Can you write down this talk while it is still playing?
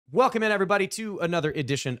Welcome in, everybody, to another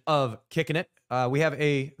edition of Kickin' It. We have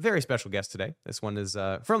a very special guest today. This one is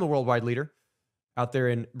from the worldwide leader out there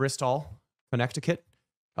in Bristol, Connecticut.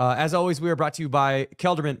 As always, we are brought to you by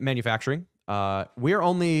Kelderman Manufacturing. We are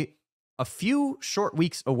only a few short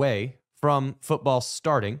weeks away from football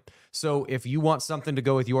starting. So if you want something to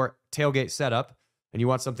go with your tailgate setup and you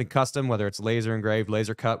want something custom, whether it's laser engraved,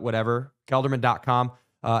 laser cut, whatever, kelderman.com.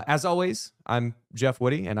 As always, I'm Jeff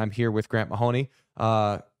Woody, and I'm here with Grant Mahoney.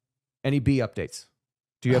 Any bee updates?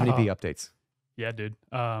 Do you have any bee updates? Yeah, dude.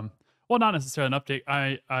 Well, not necessarily an update.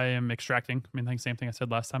 I am extracting. I mean, same thing I said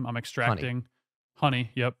last time. I'm extracting honey.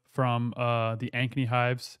 Yep, from the Ankeny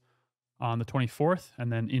hives on the 24th,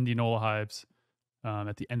 and then Indianola hives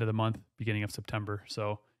at the end of the month, beginning of September.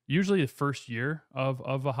 So usually the first year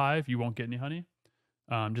of a hive, you won't get any honey,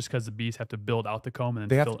 just because the bees have to build out the comb and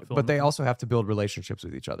then fill but they also have to build relationships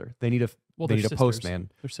with each other. They need a postman.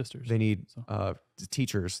 They're sisters. They need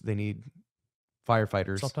teachers. They need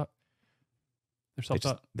firefighters. Self-taught. They're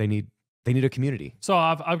self-taught. They need a community. So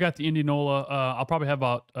I've got the Indianola. I'll probably have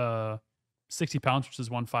about 60 pounds, which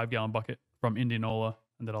is 1 5-gallon bucket from Indianola,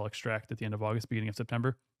 and that I'll extract at the end of August, beginning of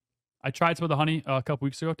September. I tried some of the honey a couple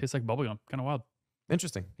weeks ago. It tastes like bubblegum. Kind of wild.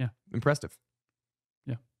 Interesting. Yeah. Impressive.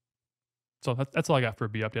 Yeah. So that's all I got for a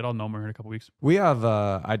bee update. I'll know more in a couple weeks. We have,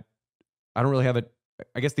 I don't really have it.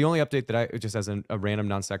 I guess the only update that just as a random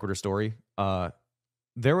non sequitur story,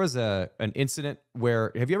 there was an incident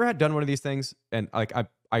where, have you ever done one of these things? And like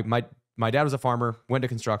my dad was a farmer, went to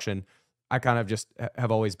construction. I kind of just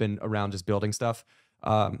have always been around just building stuff.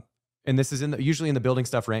 And this is usually in the building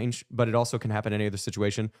stuff range, but it also can happen in any other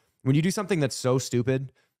situation. When you do something that's so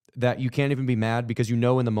stupid that you can't even be mad because you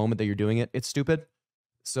know in the moment that you're doing it, it's stupid.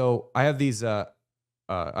 So I have these on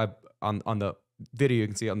the video, you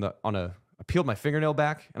can see I peeled my fingernail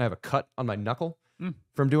back and I have a cut on my knuckle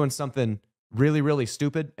from doing something really, really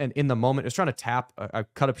stupid. And in the moment, I was trying to tap, I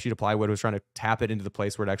cut up a sheet of plywood, I was trying to tap it into the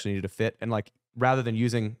place where it actually needed to fit. And like, rather than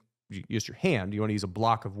use your hand, you want to use a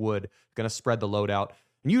block of wood, going to spread the load out.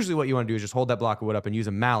 And usually what you want to do is just hold that block of wood up and use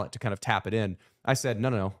a mallet to kind of tap it in. I said,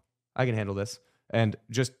 no, I can handle this. And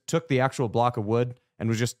just took the actual block of wood and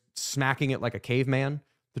was just smacking it like a caveman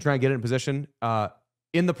to try and get it in position.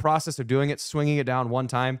 In the process of doing it, swinging it down one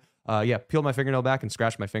time, peeled my fingernail back and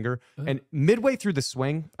scratched my finger. And midway through the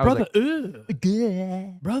swing, I was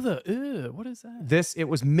what is that? It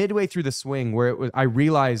was midway through the swing where I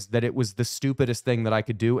realized that it was the stupidest thing that I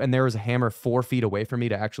could do. And there was a hammer 4 feet away from me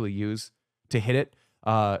to actually use to hit it.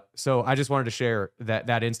 So I just wanted to share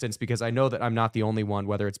that instance because I know that I'm not the only one,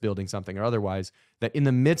 whether it's building something or otherwise, that in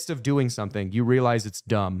the midst of doing something, you realize it's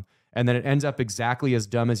dumb. And then it ends up exactly as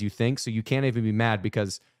dumb as you think. So you can't even be mad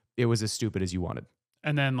because it was as stupid as you wanted.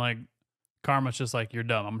 And then like karma's just like, you're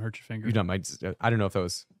dumb. I'm gonna hurt your finger. You're dumb. I don't know if that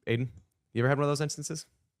was Aiden. You ever had one of those instances?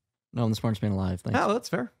 No, I'm the smartest man alive. Thanks. Oh, that's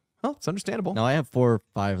fair. Oh, it's understandable. No, I have 4 or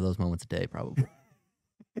 5 of those moments a day, probably.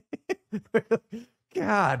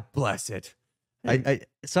 God bless it. I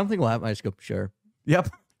something will happen. I just go, sure. Yep.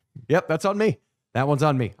 That's on me. That one's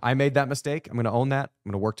on me. I made that mistake. I'm going to own that.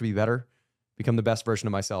 I'm going to work to be better. Become the best version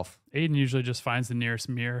of myself. Aiden usually just finds the nearest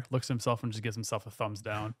mirror, looks at himself, and just gives himself a thumbs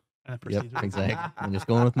down. And then proceeds with exactly. I'm just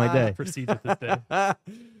going with my day. Proceeds with his day.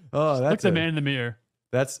 Oh, that's look the man in the mirror.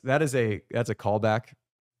 That's a callback.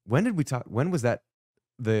 When did we talk? When was that?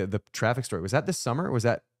 The traffic story, was that this summer or was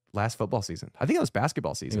that last football season? I think it was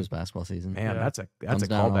basketball season. It was basketball season. Man, Yeah. that's a Thumbs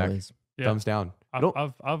down callback. always. Yeah. Thumbs down.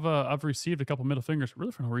 I've received a couple middle fingers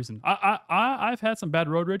really for no reason. I've had some bad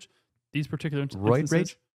road rage. These particular Roid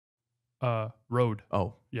rage? Road.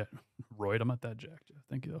 Oh. Yeah. Roid. I'm not that jacked.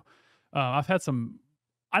 Thank you, though. I've had some.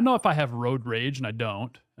 I know if I have road rage, and I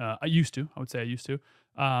don't. I used to. I would say I used to.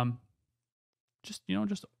 Just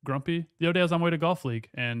grumpy. The other day I was on my way to golf league,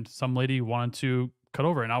 and some lady wanted to cut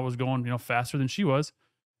over, and I was going faster than she was.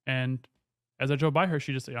 And as I drove by her,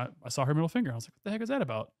 I saw her middle finger. I was like, what the heck is that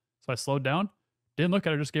about? So I slowed down, didn't look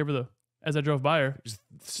at her, just gave her as I drove by her. Just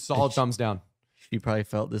solid thumbs down. She probably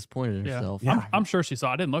felt disappointed in herself. Yeah. I'm sure she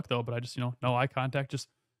saw. I didn't look though, but I just, no eye contact, just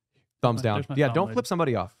thumbs down. Yeah, thumb, don't lady. flip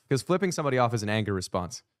somebody off because flipping somebody off is an anger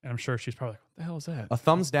response. And I'm sure she's probably like, what the hell is that? A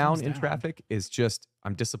thumbs down in traffic is just,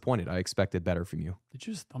 I'm disappointed. I expected better from you. Did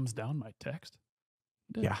you just thumbs down my text?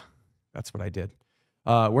 Yeah, that's what I did.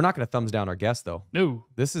 We're not going to thumbs down our guest though. No.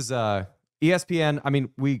 This is ESPN. I mean,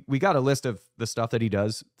 we got a list of the stuff that he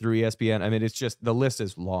does through ESPN. I mean, it's just, the list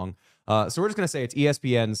is long. So we're just going to say it's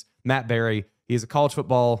ESPN's Matt Barrie. He's a college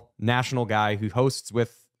football national guy who hosts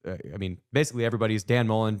with, basically everybody's Dan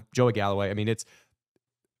Mullen, Joey Galloway. I mean, it's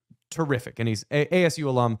terrific. And he's ASU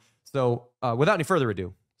alum. So without any further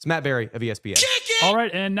ado, It's Matt Barrie of ESPN. All right,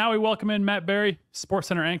 and now we welcome in Matt Barrie,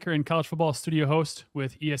 SportsCenter Anchor and college football studio host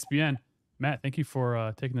with ESPN. Matt, thank you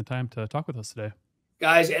for taking the time to talk with us today.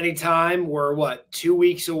 Guys, anytime. We're 2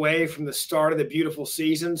 weeks away from the start of the beautiful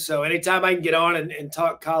season. So anytime I can get on and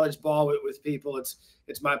talk college ball with people, it's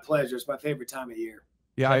my pleasure. It's my favorite time of year.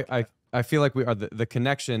 Yeah, I feel like we are the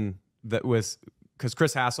connection that was because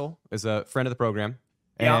Chris Hassel is a friend of the program,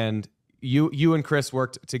 and you and Chris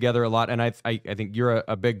worked together a lot. And I think you're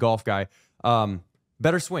a big golf guy.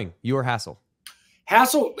 Better swing, you or Hassel?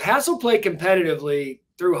 Hassel played competitively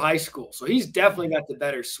through high school, so he's definitely got the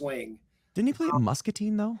better swing. Didn't he play at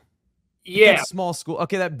Muscatine though? Yeah, small school.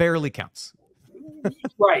 Okay, that barely counts.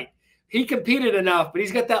 Right. He competed enough, but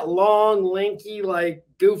he's got that long, lanky,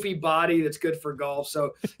 goofy body that's good for golf.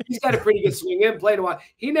 So he's got a pretty good swing. He hasn't played a while.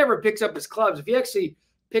 He never picks up his clubs. If he actually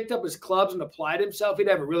picked up his clubs and applied himself, he'd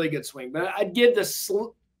have a really good swing. But I'd give the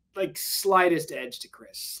slightest edge to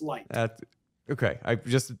Chris. Slight. Okay.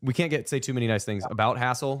 We can't say too many nice things about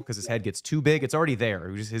Hassel because his head gets too big. It's already there.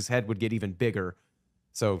 His head would get even bigger.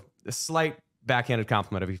 So a slight backhanded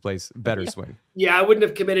compliment if he plays better swing. Yeah, I wouldn't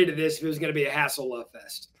have committed to this if it was going to be a Hassel love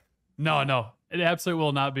fest. No, it absolutely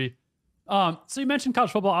will not be. So you mentioned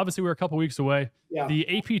college football. Obviously, we're a couple weeks away. Yeah.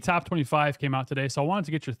 The AP Top 25 came out today, so I wanted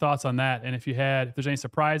to get your thoughts on that, and if there's any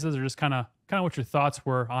surprises or just kind of what your thoughts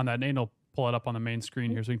were on that. Nate will pull it up on the main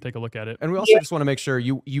screen here so we can take a look at it. And we also just want to make sure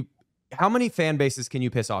you how many fan bases can you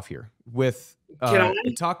piss off here with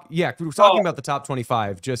talk? Yeah, we're talking about the top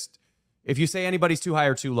 25. Just if you say anybody's too high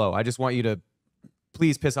or too low, I just want you to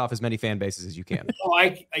please piss off as many fan bases as you can.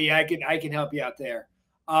 I can help you out there.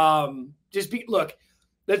 Look,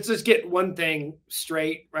 let's just get one thing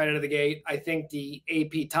straight right out of the gate. I think the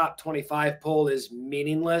AP Top 25 poll is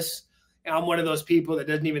meaningless. And I'm one of those people that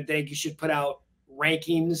doesn't even think you should put out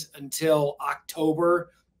rankings until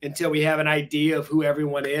October, until we have an idea of who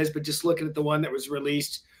everyone is. But just looking at the one that was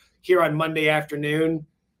released here on Monday afternoon,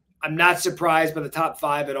 I'm not surprised by the top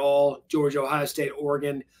 5 at all. Georgia, Ohio State,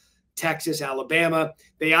 Oregon, Texas, Alabama.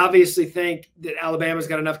 They obviously think that Alabama's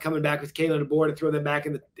got enough coming back with Kalen DeBoer to throw them back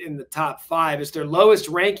in the top 5. It's their lowest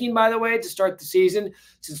ranking, by the way, to start the season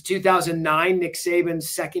since 2009, Nick Saban's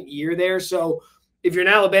second year there. So if you're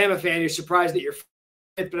an Alabama fan, you're surprised that you're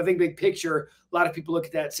fifth. But I think big picture, a lot of people look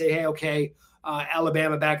at that and say, hey, okay,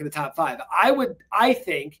 Alabama back in the top 5. I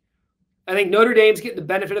think Notre Dame's getting the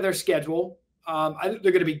benefit of their schedule. I think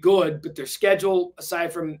they're going to be good, but their schedule,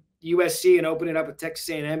 aside from USC and opening up with Texas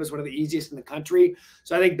A&M, is one of the easiest in the country.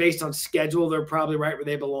 So I think based on schedule, they're probably right where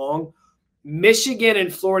they belong. Michigan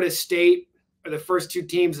and Florida State are the first 2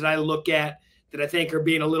 teams that I look at that I think are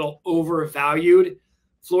being a little overvalued.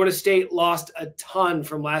 Florida State lost a ton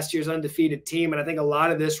from last year's undefeated team, and I think a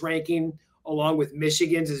lot of this ranking, along with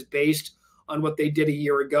Michigan's, is based on what they did a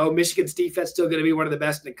year ago. Michigan's defense is still going to be one of the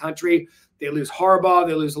best in the country. They lose Harbaugh.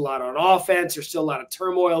 They lose a lot on offense. There's still a lot of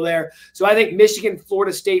turmoil there. So I think Michigan,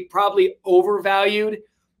 Florida State probably overvalued.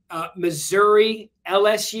 Missouri,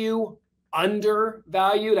 LSU,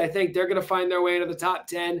 undervalued. I think they're going to find their way into the top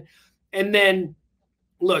 10. And then,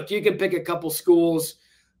 look, you can pick a couple schools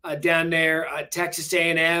down there. Texas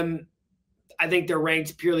A&M, I think they're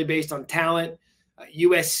ranked purely based on talent.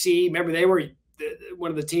 USC, remember they were one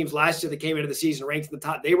of the teams last year that came into the season ranked in the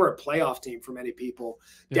top. They were a playoff team for many people.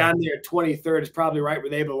 Down there, 23rd is probably right where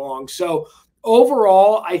they belong. So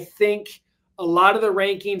overall, I think a lot of the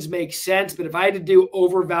rankings make sense. But if I had to do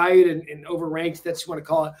overvalued and overranked, that's what I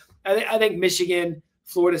call it. I think Michigan,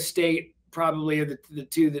 Florida State probably are the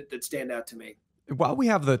 2 that stand out to me. While we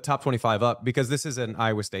have the top 25 up, because this is an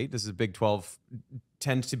Iowa State, this is a Big 12,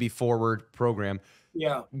 tends to be forward program.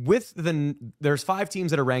 Yeah. There's 5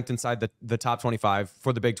 teams that are ranked inside the top 25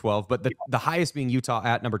 for the Big 12, but the highest being Utah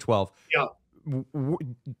at number 12. Yeah.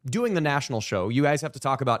 Doing the national show, you guys have to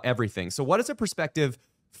talk about everything. So what is a perspective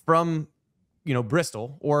from,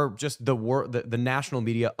 Bristol or just the national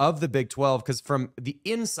media of the Big 12? Because from the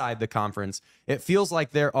inside the conference, it feels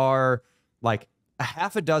like there are like a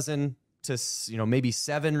half a dozen to, maybe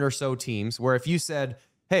 7 or so teams where if you said,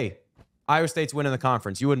 hey, Iowa State's winning the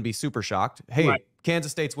conference, you wouldn't be super shocked. Hey, right.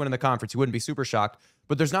 Kansas State's winning the conference, you wouldn't be super shocked.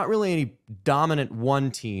 But there's not really any dominant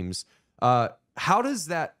one teams. How does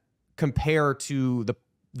that compare to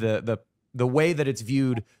the way that it's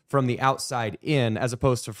viewed from the outside in, as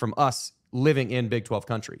opposed to from us living in Big 12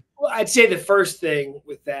 country? Well, I'd say the first thing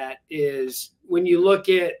with that is when you look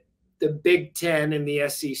at the Big 10 and the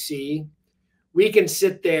SEC, we can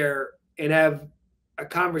sit there and have a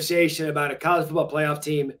conversation about a college football playoff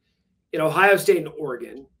team in Ohio State and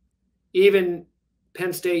Oregon, even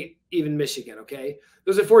Penn State, even Michigan, okay?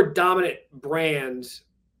 Those are 4 dominant brands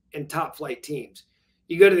and top flight teams.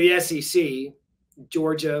 You go to the SEC,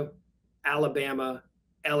 Georgia, Alabama,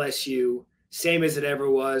 LSU, same as it ever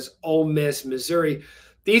was, Ole Miss, Missouri.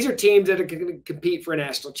 These are teams that are going to compete for a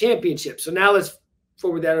national championship. So now let's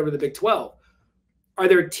forward that over to the Big 12. Are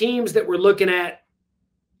there teams that we're looking at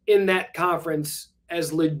in that conference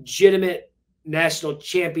as legitimate national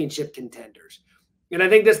championship contenders? And I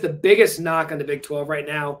think that's the biggest knock on the Big 12 right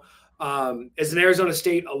now. As an Arizona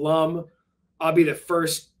State alum, I'll be the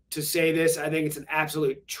first to say this. I think it's an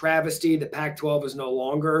absolute travesty. The Pac-12 is no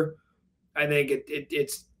longer. I think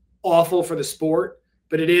it's awful for the sport,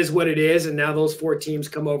 but it is what it is. And now those 4 teams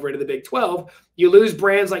come over into the Big 12. You lose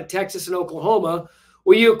brands like Texas and Oklahoma.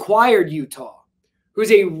 Well, you acquired Utah,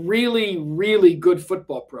 who's a really, really good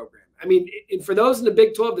football program. I mean, and for those in the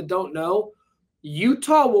Big 12 that don't know,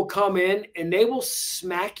 Utah will come in and they will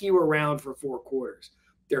smack you around for 4 quarters.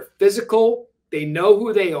 They're physical. They know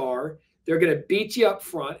who they are. They're going to beat you up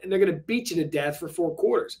front, and they're going to beat you to death for 4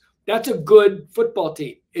 quarters. That's a good football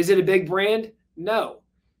team. Is it a big brand? No.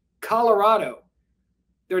 Colorado,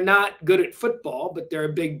 they're not good at football, but they're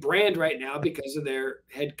a big brand right now because of their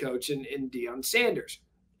head coach in Deion Sanders.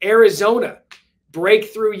 Arizona,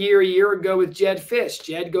 breakthrough year a year ago with Jed Fish.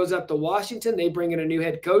 Jed goes up to Washington. They bring in a new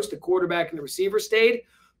head coach. The quarterback and the receiver stayed.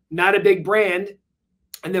 Not a big brand.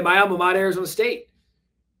 And then my alma mater, Arizona State.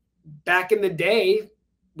 Back in the day,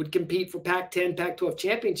 would compete for Pac-10, Pac-12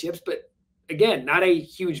 championships, but again, not a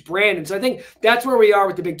huge brand. And so I think that's where we are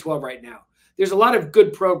with the Big 12 right now. There's a lot of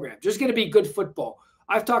good programs. There's going to be good football.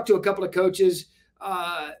 I've talked to a couple of coaches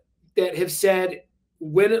that have said,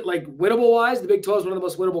 winnable-wise, the Big 12 is one of the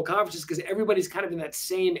most winnable conferences because everybody's kind of in that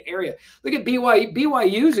same area. Look at BYU.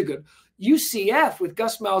 BYU is a good. UCF with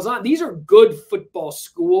Gus Malzahn. These are good football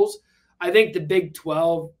schools. I think the Big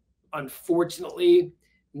 12, unfortunately,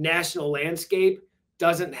 national landscape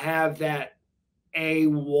doesn't have that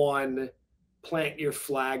A1 plant your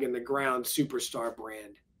flag in the ground superstar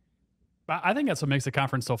brand. I think that's what makes the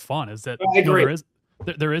conference so fun is that I agree.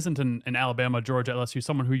 There isn't an Alabama, Georgia, LSU,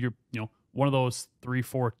 someone who you're, one of those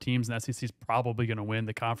 3-4 teams in the SEC is probably going to win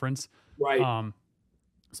the conference. Right.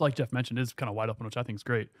 So like Jeff mentioned, it's kind of wide open, which I think is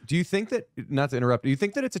great. Do you think that, not to interrupt, do you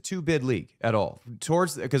think that it's a 2-bid league at all?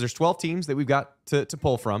 Because there's 12 teams that we've got to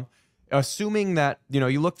pull from. Assuming that,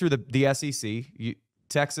 you look through the SEC,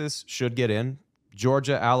 Texas should get in.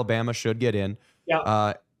 Georgia, Alabama should get in.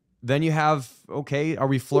 Yeah. Then you have, are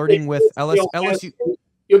we flirting with LSU?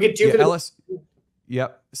 You'll get 2 yeah, LSU.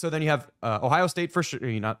 Yep. So then you have Ohio State for sure,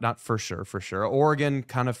 not for sure. Oregon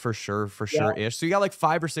kind of for sure-ish. So you got like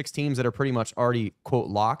 5 or 6 teams that are pretty much already, quote,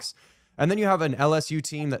 locks. And then you have an LSU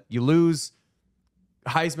team that you lose,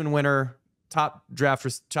 Heisman winner, top draft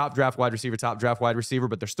wide receiver,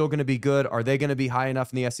 but they're still going to be good. Are they going to be high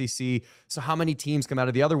enough in the SEC? So how many teams come out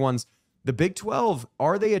of the other ones? The Big 12,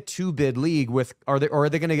 are they a 2-bid league or are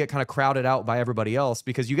they going to get kind of crowded out by everybody else?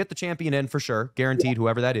 Because you get the champion in for sure, guaranteed,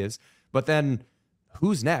 whoever that is. But then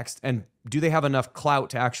who's next? And do they have enough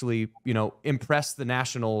clout to actually, impress the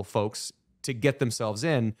national folks to get themselves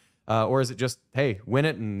in? Or is it just, hey, win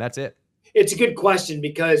it and that's it? It's a good question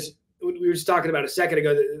because we were just talking about a second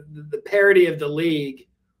ago, the parity of the league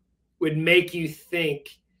would make you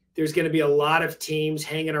think there's going to be a lot of teams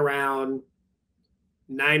hanging around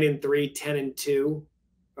 9-3, 10-2.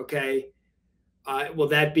 Okay. Will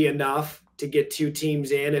that be enough to get 2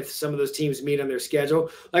 teams in if some of those teams meet on their schedule?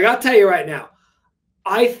 Like, I'll tell you right now,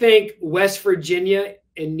 I think West Virginia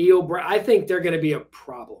and Neil Brown, I think they're going to be a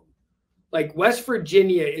problem. Like, West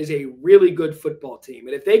Virginia is a really good football team.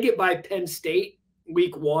 And if they get by Penn State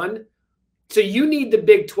week 1, so you need the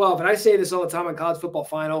Big 12. And I say this all the time on college football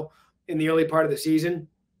final in the early part of the season.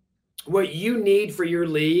 What you need for your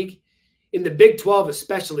league in the Big 12,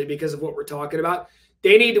 especially because of what we're talking about,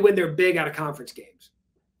 they need to win their big out of conference games.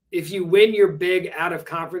 If you win your big out of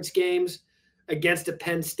conference games against a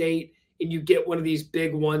Penn State and you get one of these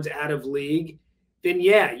big ones out of league, then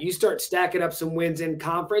yeah, you start stacking up some wins in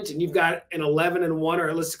conference and you've got an 11-1,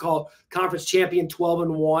 or let's call conference champion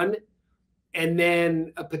 12-1, and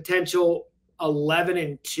then a potential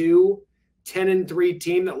 11-2, 10-3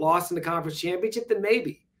 team that lost in the conference championship, then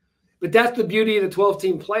maybe. But that's the beauty of the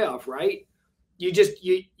 12-team playoff, right? You just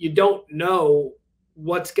you don't know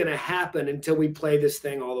what's going to happen until we play this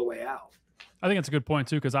thing all the way out. I think it's a good point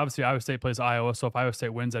too, because obviously Iowa State plays Iowa, so if Iowa State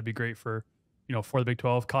wins, that'd be great for the Big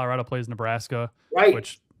 12. Colorado plays Nebraska, right?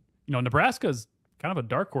 Which Nebraska is kind of a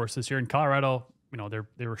dark horse this year, and Colorado,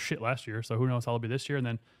 they were shit last year, so who knows how it'll be this year. And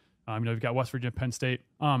then you've got West Virginia, Penn State.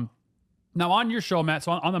 Now on your show, Matt,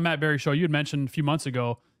 so on the Matt Barrie show, you had mentioned a few months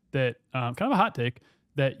ago that kind of a hot take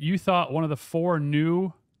that you thought one of the 4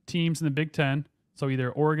 new teams in the Big Ten, so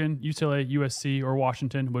either Oregon, UCLA, USC, or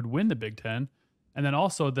Washington, would win the Big Ten. And then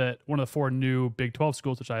also that one of the 4 new Big 12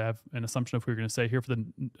 schools, which I have an assumption if we were going to say here for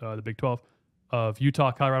the Big 12, of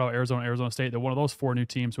Utah, Colorado, Arizona, Arizona State, that one of those 4 new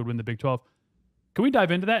teams would win the Big 12. Can we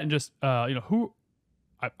dive into that and just, who,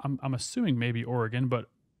 I'm assuming maybe Oregon, but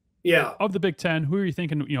yeah, of the Big 10, who are you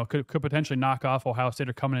thinking, could potentially knock off Ohio State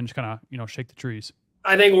or come in and just kind of, shake the trees?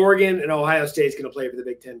 I think Oregon and Ohio State's going to play for the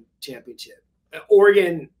Big 10 championship.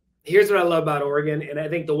 Oregon, here's what I love about Oregon, and I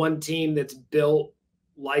think the one team that's built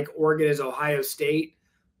like Oregon is Ohio State,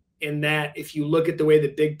 in that if you look at the way the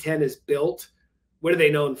Big 10 is built, what are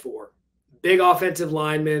they known for? Big offensive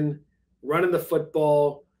linemen, running the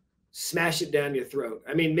football, smash it down your throat.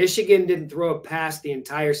 I mean, Michigan didn't throw a pass the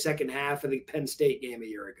entire second half of the Penn State game a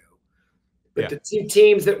year ago. But the 2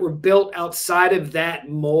 teams that were built outside of that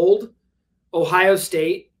mold, Ohio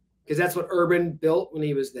State, because that's what Urban built when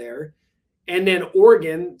he was there, and then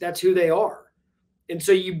Oregon, that's who they are. And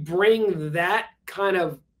so you bring that kind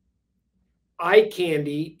of eye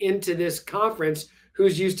candy into this conference,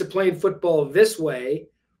 who's used to playing football this way,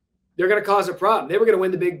 they're going to cause a problem. They were going to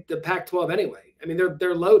win the Pac-12 anyway. I mean,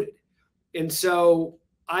 they're loaded. And so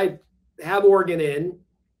I have Oregon in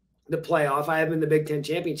the playoff. I have them in the Big 10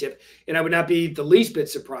 championship, and I would not be the least bit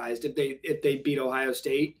surprised if they beat Ohio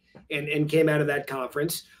State and came out of that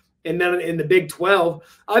conference. And then in the Big 12,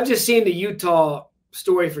 I've just seen the Utah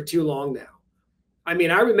story for too long now. I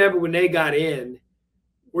mean, I remember when they got in,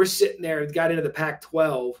 we're sitting there, got into the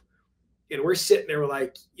Pac-12, and we're sitting there, we're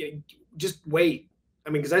like, just wait. I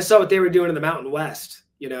mean, because I saw what they were doing in the Mountain West.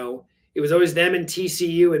 It was always them and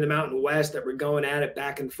TCU in the Mountain West that were going at it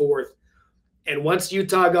back and forth. And once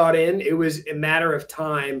Utah got in, it was a matter of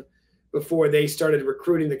time before they started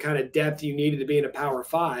recruiting the kind of depth you needed to be in a Power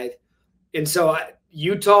 5. And so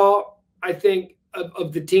Utah, I think,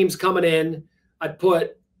 of the teams coming in, I'd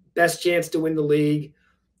put best chance to win the league.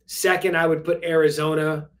 Second, I would put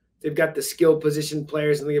Arizona. They've got the skill position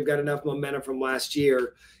players, and they've got enough momentum from last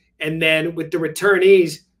year. And then with the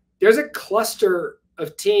returnees, there's a cluster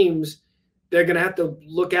of teams that are going to have to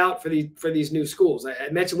look out for these new schools. I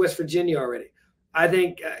mentioned West Virginia already. I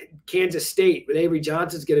think Kansas State with Avery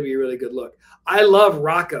Johnson is going to be a really good look. I love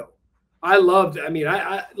Rocco. He's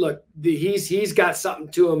got something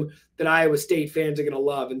to him that Iowa State fans are going to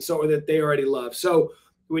love, and so that they already love. So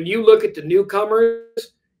when you look at the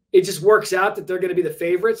newcomers, it just works out that they're going to be the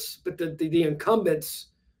favorites, but the incumbents,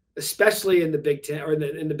 especially in the Big 10 or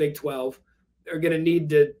in the Big 12, are going to need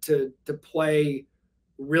to play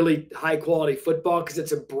really high quality football because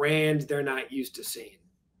it's a brand they're not used to seeing.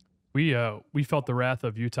 We felt the wrath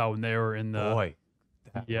of Utah when they were in the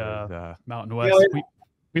Mountain West.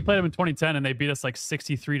 We played them in 2010 and they beat us like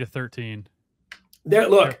 63-13.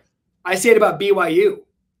 I say it about BYU.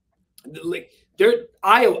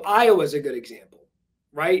 Iowa's a good example,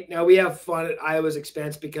 right? Now we have fun at Iowa's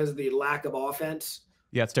expense because of the lack of offense.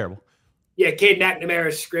 Yeah, it's terrible. Yeah, Cade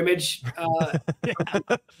McNamara's scrimmage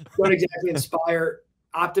don't exactly inspire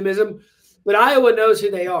optimism, but Iowa knows who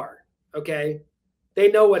they are. Okay,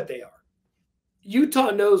 they know what they are.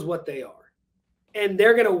 Utah knows what they are, and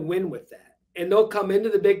they're going to win with that. And they'll come into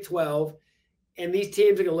the Big 12, and these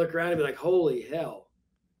teams are going to look around and be like, "Holy hell,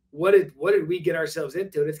 what did we get ourselves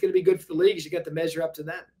into?" And it's going to be good for the league because you got to measure up to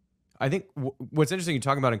them. I think what's interesting, you're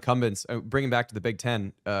talking about incumbents, bringing back to the Big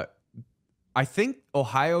 10. I think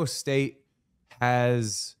Ohio State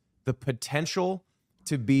has the potential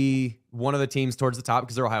to be one of the teams towards the top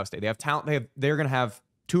because they're Ohio State. They have talent. They're going to have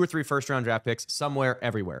 2 or 3 first-round draft picks somewhere,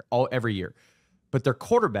 everywhere, every year. But their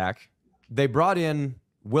quarterback, they brought in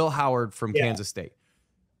Will Howard from Kansas State.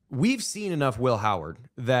 We've seen enough Will Howard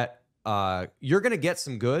that you're going to get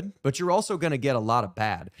some good, but you're also going to get a lot of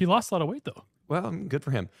bad. He lost a lot of weight, though. Well, good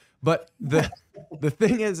for him. But the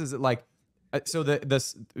thing is that like, so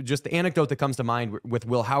just the anecdote that comes to mind with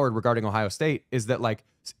Will Howard regarding Ohio State is that like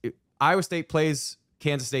Iowa State plays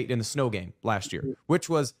Kansas State in the snow game last year, which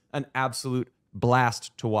was an absolute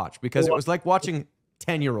blast to watch because it was like watching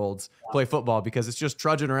 10-year-olds play football because it's just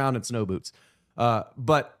trudging around in snow boots.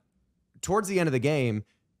 But towards the end of the game,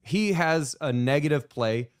 he has a negative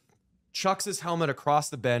play, chucks his helmet across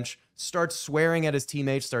the bench, starts swearing at his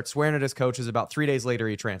teammates, starts swearing at his coaches. About 3 days later,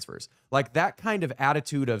 he transfers. Like that kind of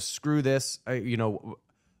attitude of screw this, he's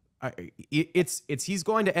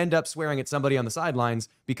going to end up swearing at somebody on the sidelines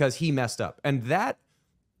because he messed up. And that,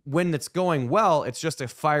 when it's going well, it's just a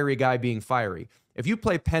fiery guy being fiery. If you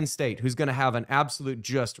play Penn State, who's going to have an absolute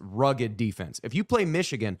just rugged defense. If you play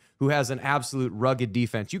Michigan, who has an absolute rugged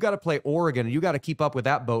defense, you got to play Oregon and you got to keep up with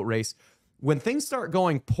that boat race. When things start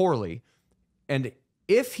going poorly, and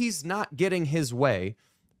if he's not getting his way,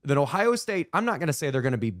 then Ohio State, I'm not going to say they're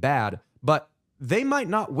going to be bad, but they might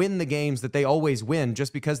not win the games that they always win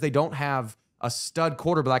just because they don't have a studded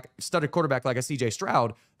quarterback like a CJ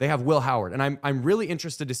Stroud, they have Will Howard. And I'm really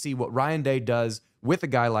interested to see what Ryan Day does with a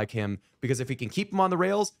guy like him, because if he can keep him on the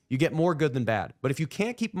rails, you get more good than bad. But if you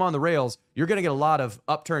can't keep him on the rails, you're going to get a lot of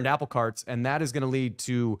upturned apple carts, and that is going to lead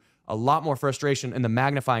to a lot more frustration in the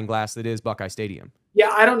magnifying glass that is Buckeye Stadium.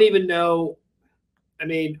 Yeah, I don't even know. I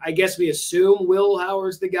mean, I guess we assume Will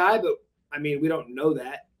Howard's the guy, but I mean, we don't know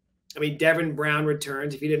that. I mean, Devin Brown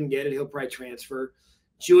returns. If he didn't get it, he'll probably transfer.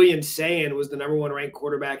 Julian Sayin was the #1 ranked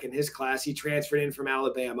quarterback in his class. He transferred in from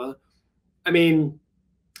Alabama. I mean,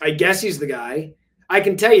 I guess he's the guy. I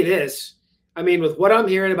can tell you this. I mean, with what I'm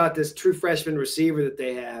hearing about this true freshman receiver that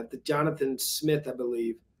they have, the Jonathan Smith, I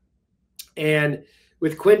believe, and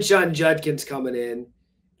with Quinshon Judkins coming in,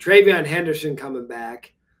 Travion Henderson coming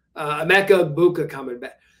back, Emeka Egbuka coming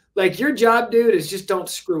back. Like, your job, dude, is just don't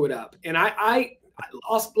screw it up. And I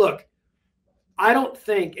also, look, I don't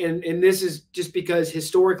think, and this is just because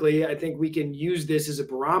historically I think we can use this as a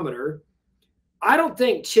barometer, I don't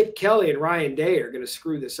think Chip Kelly and Ryan Day are going to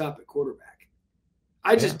screw this up at quarterback.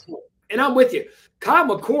 I just don't. And I'm with you. Kyle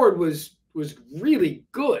McCord was really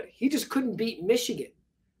good. He just couldn't beat Michigan.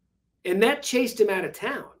 And that chased him out of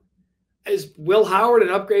town. Is Will Howard an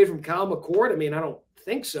upgrade from Kyle McCord? I mean, I don't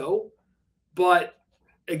think so. But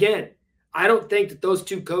again, I don't think that those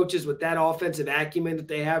two coaches with that offensive acumen that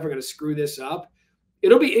they have are going to screw this up.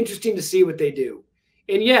 It'll be interesting to see what they do.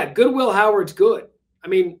 And yeah, good Will Howard's good. I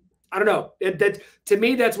mean, I don't know. To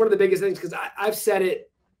me, that's one of the biggest things, because I've said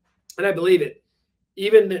it and I believe it.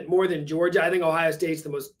 Even more than Georgia, I think Ohio State's the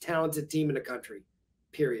most talented team in the country,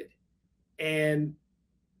 period. And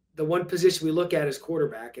the one position we look at is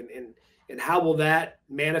quarterback, and how will that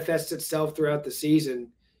manifest itself throughout the season?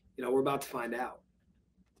 You know, we're about to find out.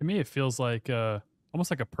 To me, it feels like almost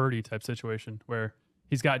like a Purdy type situation where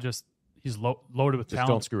he's loaded with talent.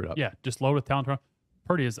 Don't screw it up. Yeah, just loaded with talent.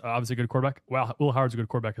 Purdy is obviously a good quarterback. Well, Will Howard's a good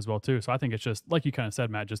quarterback as well too. So I think it's just like you kind of said,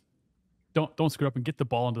 Matt. Just don't screw up and get the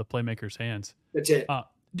ball into the playmaker's hands. That's it.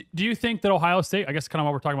 Do you think that Ohio State? I guess kind of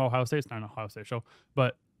while we're talking about Ohio State, it's not an Ohio State show,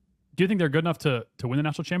 but do you think they're good enough to win the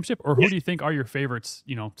national championship, or who do you think are your favorites?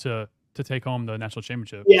 You know, to take home the national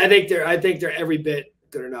championship. Yeah, I think they're every bit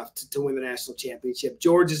good enough to win the national championship.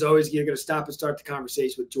 Georgia's always going to stop and start the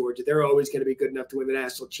conversation with Georgia. They're always going to be good enough to win the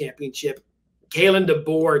national championship. Kalen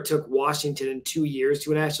DeBoer took Washington in 2 years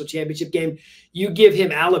to a national championship game. You give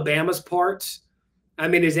him Alabama's parts. I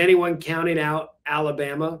mean, is anyone counting out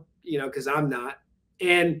Alabama? You know, because I'm not.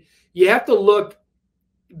 And you have to look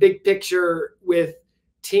big picture with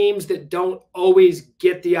teams that don't always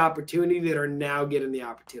get the opportunity that are now getting the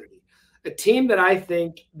opportunity. A team that I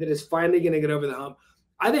think that is finally going to get over the hump,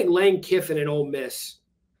 I think Lane Kiffin and Ole Miss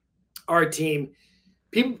are a team.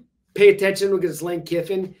 People pay attention because it's Lane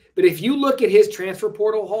Kiffin, but if you look at his transfer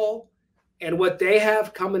portal haul and what they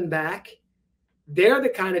have coming back, they're the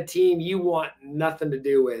kind of team you want nothing to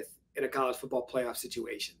do with in a college football playoff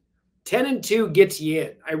situation. 10-2 gets you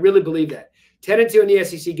in. I really believe that. 10-2 in the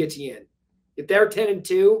SEC gets you in. If they're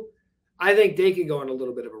 10-2, I think they could go on a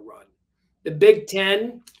little bit of a run. The Big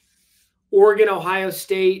Ten, Oregon, Ohio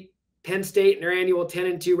State, Penn State, and their annual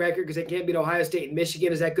 10-2 record, because they can't beat Ohio State and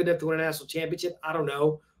Michigan. Is that good enough to win a national championship? I don't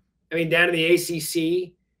know. I mean, down to the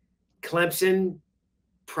ACC, Clemson,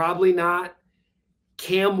 probably not.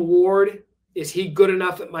 Cam Ward, is he good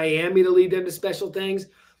enough at Miami to lead them to special things?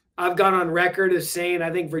 I've gone on record as saying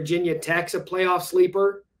I think Virginia Tech's a playoff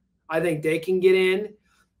sleeper. I think they can get in.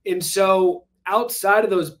 And so outside of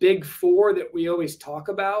those big four that we always talk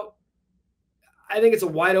about, I think it's a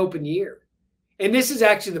wide open year. And this is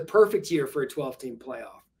actually the perfect year for a 12-team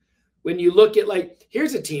playoff. When you look at, like,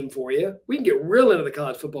 here's a team for you. We can get real into the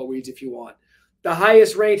college football weeds if you want. The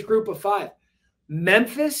highest ranked group of 5.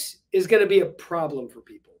 Memphis is going to be a problem for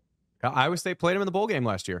people. Iowa State played them in the bowl game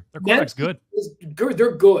last year. Their quarterback's good.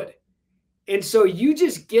 They're good. And so you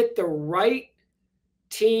just get the right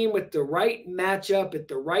team with the right matchup at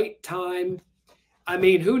the right time. I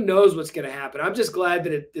mean, who knows what's going to happen? I'm just glad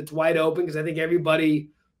that it's wide open, because I think everybody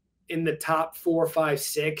in the top 4, 5,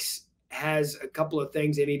 6 has a couple of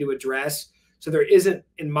things they need to address. So there isn't,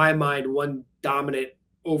 in my mind, one dominant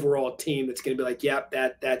overall team that's going to be like, yep,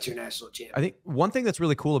 that's your national champion. I think one thing that's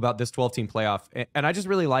really cool about this 12-team playoff, and I just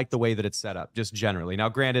really like the way that it's set up, just generally. Now,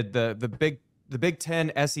 granted, the Big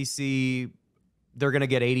Ten, SEC, they're going to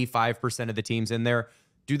get 85% of the teams in there.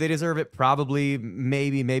 Do they deserve it? Probably,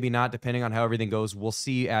 maybe, maybe not, depending on how everything goes. We'll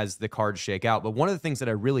see as the cards shake out. But one of the things that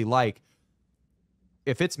I really like,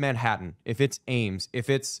 if it's Manhattan, if it's Ames, if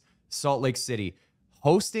it's Salt Lake City,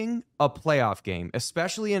 hosting a playoff game,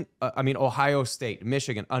 especially in, Ohio State,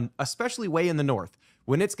 Michigan, especially way in the north,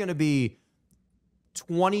 when it's going to be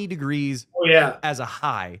 20 degrees as a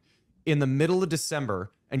high, in the middle of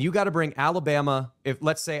December, and you got to bring Alabama. If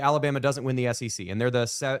let's say Alabama doesn't win the SEC and they're the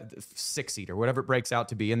 6th seed or whatever it breaks out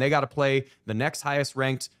to be, and they got to play the next highest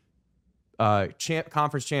ranked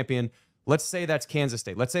conference champion. Let's say that's Kansas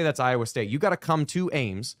State. Let's say that's Iowa State. You got to come to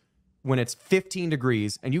Ames when it's 15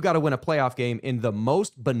 degrees, and you got to win a playoff game in the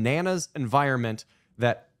most bananas environment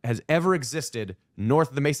that has ever existed north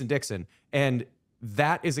of the Mason-Dixon. And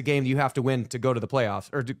that is a game that you have to win to go to the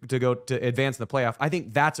playoffs, or to go to advance in the playoff. I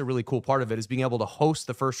think that's a really cool part of it, is being able to host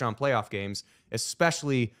the first round playoff games,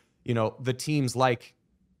 especially, the teams like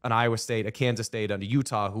an Iowa State, a Kansas State, and a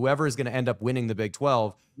Utah, whoever is going to end up winning the Big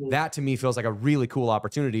 12. That to me feels like a really cool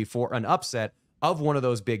opportunity for an upset of one of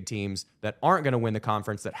those big teams that aren't going to win the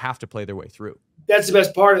conference, that have to play their way through. That's the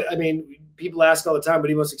best part. I mean, people ask all the time, what are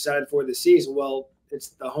you most excited for this season? Well, it's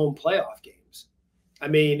the home playoff games. I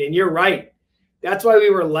mean, and you're right. That's why we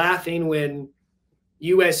were laughing when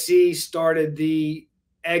USC started the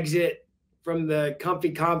exit from the comfy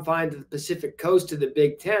confines of the Pacific Coast to the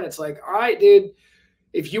Big Ten. It's like, all right, dude,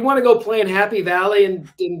 if you want to go play in Happy Valley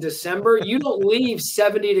in December, you don't leave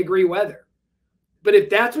 70-degree weather. But if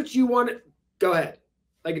that's what you want, go ahead.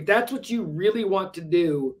 Like, if that's what you really want to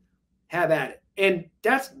do, have at it. And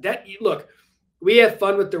look, we have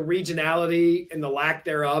fun with the regionality and the lack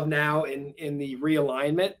thereof now in the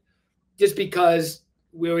realignment, just because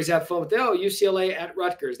we always have fun with, UCLA at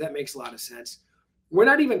Rutgers. That makes a lot of sense. We're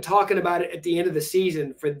not even talking about it at the end of the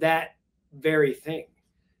season for that very thing.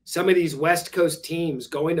 Some of these West Coast teams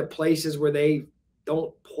going to places where they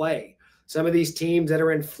don't play. Some of these teams that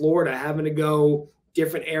are in Florida having to go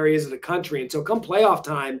different areas of the country. And so come playoff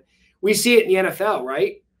time, we see it in the NFL,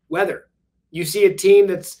 right? Weather. You see a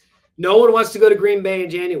team no one wants to go to Green Bay in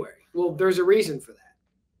January. Well, there's a reason for that,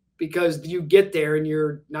 because you get there and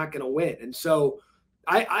you're not going to win. And so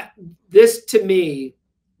this to me,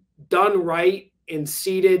 done right and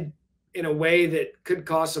seeded in a way that could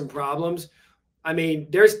cause some problems. I mean,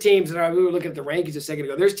 there's teams that we were looking at the rankings a second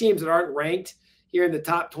ago. There's teams that aren't ranked here in the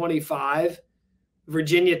top 25.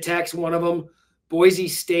 Virginia Tech's one of them. Boise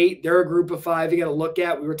State, they're a group of 5 you got to look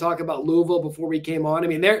at. We were talking about Louisville before we came on. I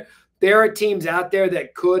mean, there are teams out there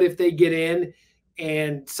that could, if they get in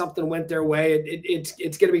and something went their way, it's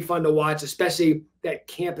going to be fun to watch, especially that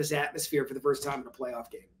campus atmosphere for the first time in a playoff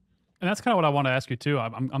game. And that's kind of what I want to ask you too.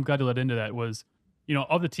 I'm glad you led into that. Was,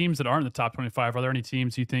 of the teams that aren't in the top 25, are there any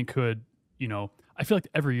teams you think could, I feel like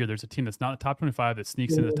every year there's a team that's not in the top 25 that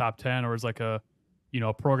sneaks into the top 10, or is like a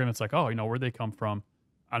program that's like, where'd they come from?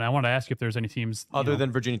 And I want to ask you if there's any teams other than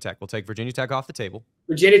Virginia Tech. We'll take Virginia Tech off the table.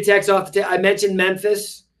 Virginia Tech's off the table. I mentioned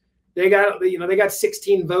Memphis. They got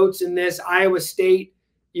 16 votes in this. Iowa State,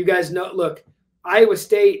 you guys know. Look, Iowa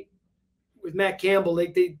State with Matt Campbell,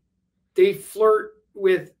 they flirt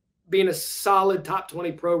with being a solid top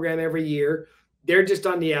 20 program every year. They're just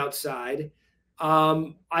on the outside.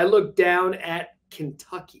 I look down at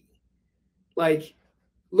Kentucky. Like,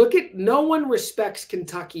 no one respects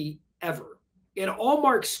Kentucky ever. And all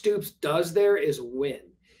Mark Stoops does there is win.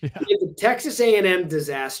 Yeah. The Texas A&M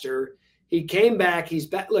disaster. He came back. He's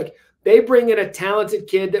back. Look, they bring in a talented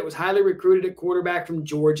kid that was highly recruited at quarterback from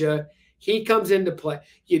Georgia. He comes into play.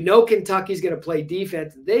 Kentucky's going to play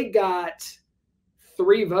defense. They got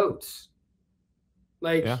 3 votes.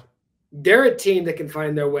 They're a team that can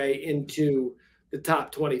find their way into the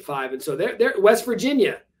top 25. And so they're West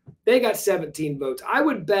Virginia. They got 17 votes. I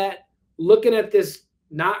would bet, looking at this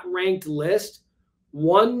not ranked list,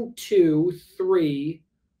 1, 2, 3,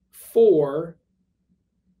 4,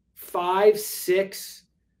 5, 6.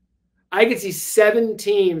 I could see 7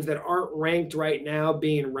 teams that aren't ranked right now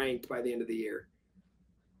being ranked by the end of the year.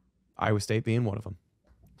 Iowa State being one of them.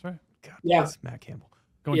 That's right. God, yeah. Matt Campbell.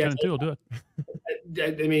 Going 10-2 will do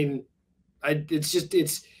it. I mean,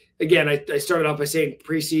 again, I started off by saying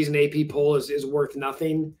preseason AP poll is worth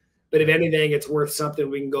nothing. But if anything, it's worth something.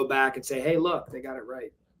 We can go back and say, hey, look, they got it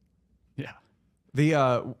right.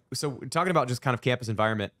 Yeah. So talking about just kind of campus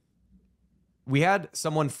environment, we had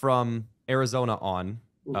someone from Arizona on.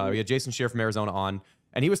 We had Jason Scheer from Arizona on,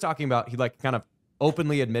 and he was talking about, he kind of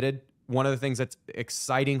openly admitted one of the things that's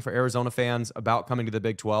exciting for Arizona fans about coming to the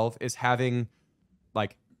Big 12 is having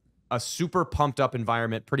a super pumped up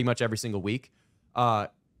environment pretty much every single week.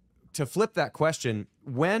 To flip that question,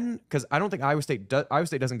 because I don't think Iowa State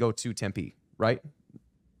doesn't go to Tempe, right?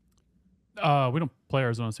 We don't play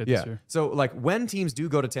Arizona State this year. So when teams do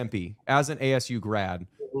go to Tempe as an ASU grad,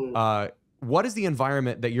 what is the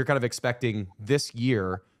environment that you're kind of expecting this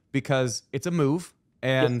year? Because it's a move,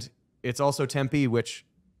 and it's also Tempe, which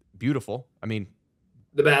beautiful. I mean,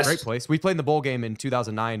 the best. Great place. We played in the bowl game in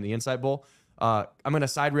 2009, the Insight Bowl. I'm going to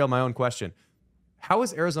side rail my own question. How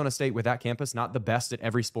is Arizona State with that campus not the best at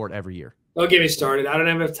every sport every year? Don't get me started. I don't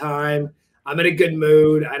have enough time. I'm in a good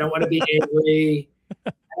mood. I don't want to be angry.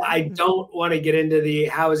 I don't want to get into the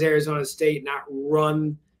how is Arizona State not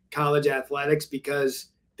run college athletics, because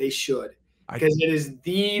they should. Because it is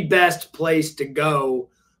the best place to go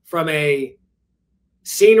from a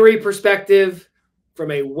scenery perspective,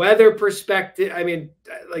 from a weather perspective. I mean,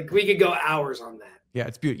 like, we could go hours on that. Yeah,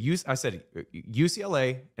 it's beautiful. I said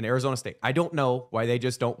UCLA and Arizona State. I don't know why they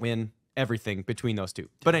just don't win everything between those two.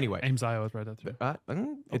 But anyway. Ames, Iowa is right there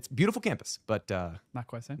too. It's beautiful campus, but not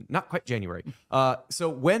quite same. Not quite January. So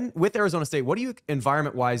with Arizona State, what do you,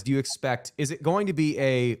 environment-wise, do you expect? Is it going to be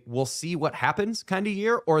a we'll see what happens kind of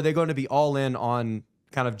year, or are they going to be all in on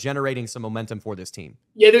kind of generating some momentum for this team?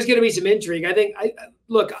 Yeah, there's going to be some intrigue. I think,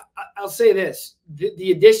 I'll say this.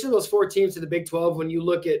 The addition of those 4 teams to the Big 12, when you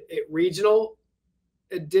look at regional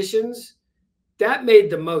additions, that made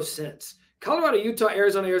the most sense. Colorado, Utah,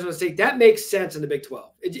 Arizona State, that makes sense in the Big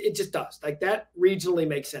 12. It just does. Like, that regionally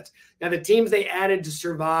makes sense. Now, the teams they added to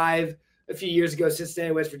survive a few years ago,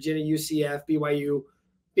 Cincinnati, West Virginia, UCF,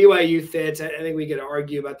 BYU fits. I think we could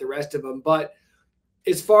argue about the rest of them. But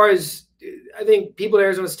as far as, I think people at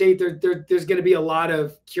Arizona State, there's going to be a lot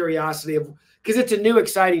of curiosity because it's a new,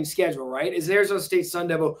 exciting schedule, right? As an Arizona State Sun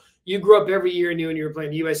Devil, you grew up every year knew when you were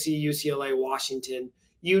playing USC, UCLA, Washington.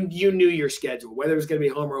 You knew your schedule, whether it was going to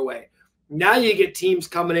be home or away. Now you get teams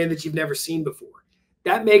coming in that you've never seen before.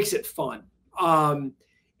 That makes it fun.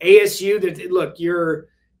 ASU, look, your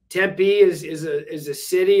Tempe is a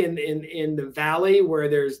city in the valley where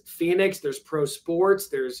there's Phoenix, there's pro sports,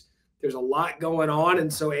 there's a lot going on,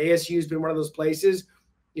 and so ASU has been one of those places.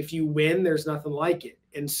 If you win, there's nothing like it.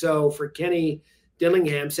 And so for Kenny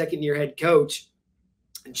Dillingham, second-year head coach,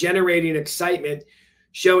 generating excitement,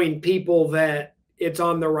 showing people that it's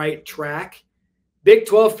on the right track. Big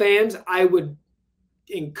 12 fans, I would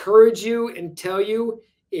encourage you and tell you,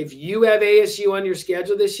 if you have ASU on your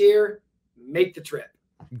schedule this year, make the trip.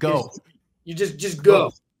 Go. You just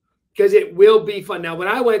go, because it will be fun. Now, when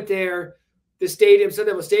I went there, the stadium, Sun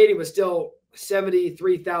Devil Stadium, was still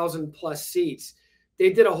 73,000 plus seats.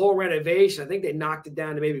 They did a whole renovation. I think they knocked it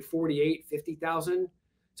down to maybe 48, 50,000.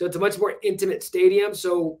 So it's a much more intimate stadium.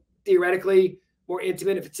 So theoretically, more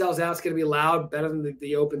intimate. If it sells out, it's going to be loud, better than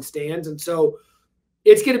the open stands. And so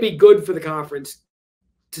it's going to be good for the conference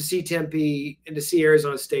to see Tempe and to see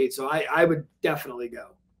Arizona State. So I would definitely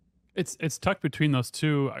go. It's tucked between those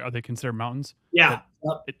two. Are they considered mountains? Yeah.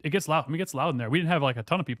 It gets loud. I mean, it gets loud in there. We didn't have like a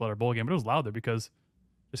ton of people at our bowl game, but it was loud there because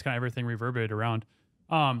just kind of everything reverberated around.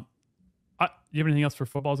 Do you have anything else for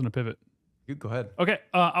football? I was going to pivot. You go ahead. Okay.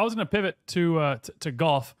 I was going to pivot to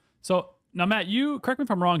golf. So now, Matt, you correct me if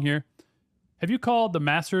I'm wrong here. Have you called the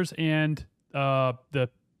Masters and the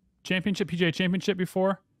championship, PGA Championship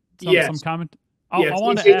before? Some comment. I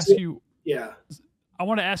want to ask you. Yeah. I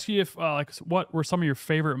want to ask you if what were some of your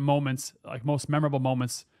favorite moments, like most memorable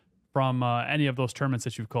moments from any of those tournaments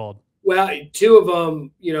that you've called? Well, 2 of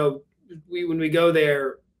them, when we go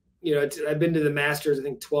there, I've been to the Masters, I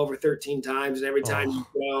think 12 or 13 times, and every time you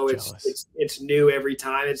go, it's new every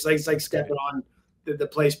time. It's like stepping on the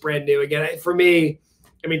place brand new again. For me,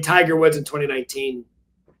 I mean, Tiger Woods in 2019,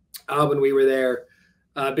 when we were there,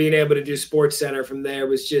 being able to do SportsCenter from there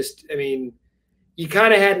was just, I mean, you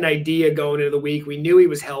kind of had an idea going into the week. We knew he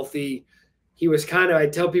was healthy. He was I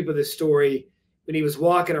tell people this story when he was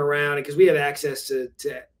walking around, because we have access to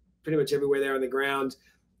pretty much everywhere there on the ground.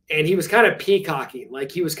 And he was kind of peacocking,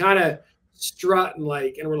 like he was kind of strutting,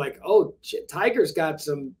 and we're like, oh shit, Tiger's got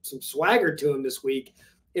some swagger to him this week.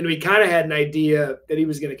 And we kind of had an idea that he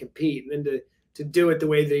was going to compete. And then to do it the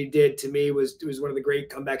way that he did, to me, was one of the great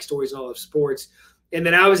comeback stories in all of sports. And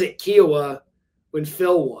then I was at Kiowa when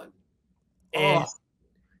Phil won. And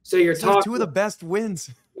so you're talking 2 of the best wins.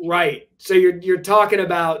 Right. So you're talking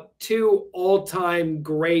about 2 all-time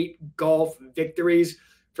great golf victories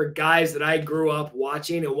for guys that I grew up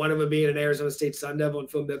watching, and one of them being an Arizona State Sun Devil and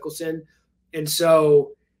Phil Mickelson. And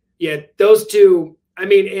so, yeah, those 2, I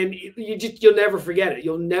mean, and you'll never forget it.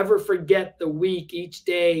 You'll never forget the week, each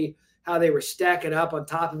day, how they were stacking up on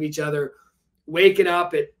top of each other, waking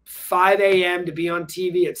up at 5 a.m. to be on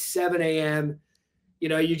TV at 7 a.m.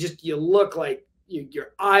 You look like your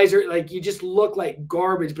eyes are like, you just look like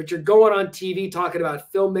garbage, but you're going on TV talking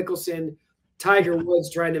about Phil Mickelson, Tiger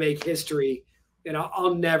Woods trying to make history. And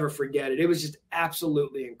I'll never forget it. It was just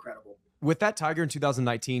absolutely incredible. With that Tiger in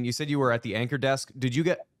 2019, you said you were at the anchor desk.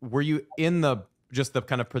 Were you in the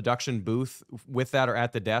kind of production booth with that, or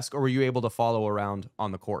at the desk, or were you able to follow around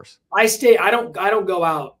on the course? I don't go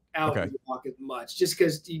out and walk as much, just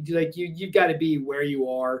because you've got to be where you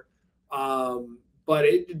are. but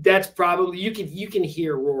that's probably, you can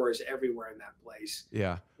hear roars everywhere in that place.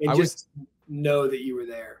 Yeah. And know that you were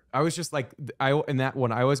there. I was just like, in that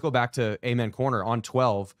one, I always go back to Amen Corner on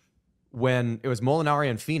 12 when it was Molinari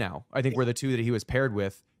and Finau, I think were the two that he was paired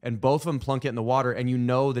with, and both of them plunk it in the water, and you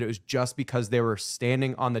know that it was just because they were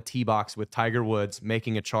standing on the tee box with Tiger Woods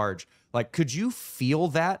making a charge. Like, could you feel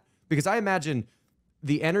that? Because I imagine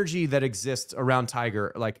the energy that exists around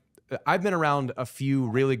Tiger, like, I've been around a few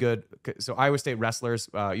really good, so Iowa State wrestlers.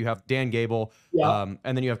 You have Dan Gable, and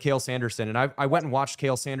then you have Cale Sanderson. And I went and watched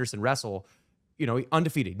Cale Sanderson wrestle, you know,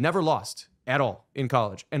 undefeated, never lost at all in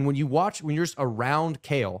college. And when you're just around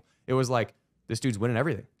Cale, it was like, this dude's winning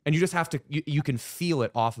everything. And you just have to, you can feel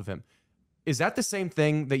it off of him. Is that the same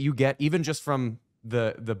thing that you get even just from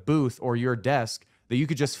the booth or your desk, that you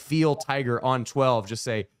could just feel Tiger on 12, just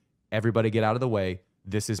say, everybody get out of the way.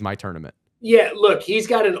 This is my tournament. Yeah, look, he's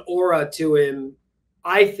got an aura to him.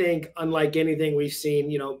 I think unlike anything we've seen,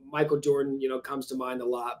 you know, Michael Jordan, you know, comes to mind a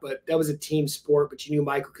lot, but that was a team sport, but you knew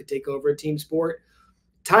Michael could take over a team sport.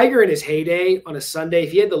 Tiger in his heyday on a Sunday,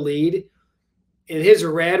 if he had the lead in his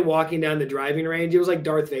red walking down the driving range, it was like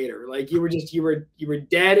Darth Vader. Like you were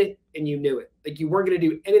dead and you knew it. Like you weren't going to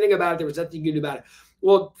do anything about it. There was nothing you could do about it.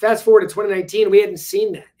 Well, fast forward to 2019, we hadn't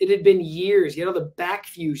seen that. It had been years. He had all the back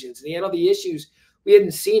fusions and he had all the issues. We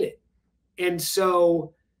hadn't seen it. And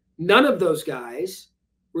so none of those guys,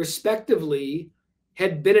 respectively,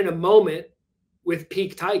 had been in a moment with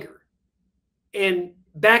peak Tiger. And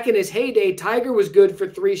back in his heyday, Tiger was good for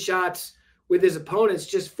 3 shots with his opponents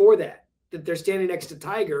just for that they're standing next to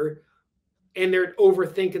Tiger and they're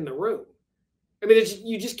overthinking the room. I mean,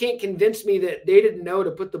 you just can't convince me that they didn't know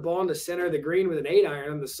to put the ball in the center of the green with an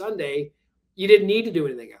 8-iron on the Sunday. You didn't need to do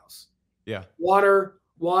anything else. Yeah. Water.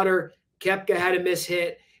 Koepka had a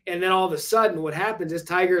mishit. And then all of a sudden what happens is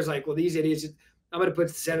Tiger is like, well, these idiots, I'm going to put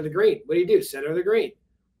the center of the green. What do? Center of the green.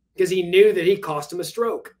 Because he knew that he cost him a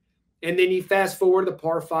stroke. And then you fast forward to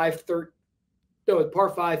par 5 15th,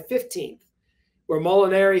 where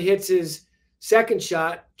Molinari hits his second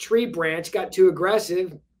shot, tree branch, got too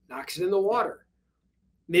aggressive, knocks it in the water.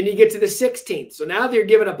 And then you get to the 16th. So now they're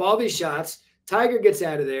giving up all these shots. Tiger gets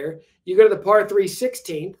out of there. You go to the par 3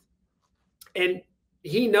 16th, and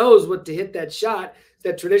he knows what to hit that shot,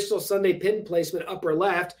 that traditional Sunday pin placement, upper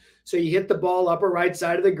left. So you hit the ball upper right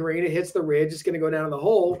side of the green. It hits the ridge. It's going to go down in the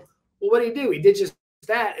hole. Well, what did he do? He did just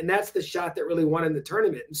that, and that's the shot that really won in the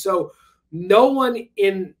tournament. And so no one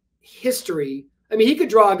in history, I mean, he could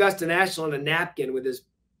draw Augusta National on a napkin with his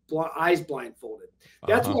eyes blindfolded.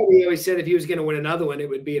 That's why we always said if he was going to win another one, it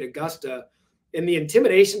would be at Augusta. And the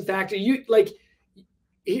intimidation factor,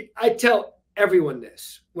 I tell everyone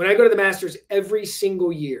this. When I go to the Masters every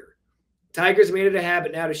single year, Tiger's made it a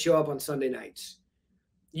habit now to show up on Sunday nights.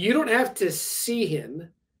 You don't have to see him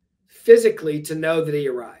physically to know that he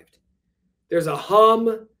arrived. There's a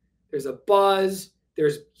hum, there's a buzz,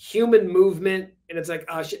 there's human movement, and it's like,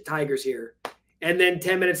 oh shit, Tiger's here. And then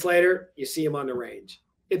 10 minutes later, you see him on the range.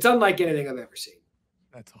 It's unlike anything I've ever seen.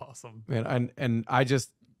 That's awesome, man. And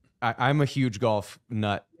I'm a huge golf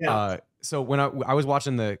nut. Yeah. So when I was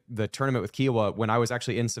watching the tournament with Kiowa when I was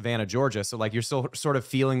actually in Savannah, Georgia, so like you're still sort of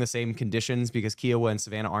feeling the same conditions because Kiowa and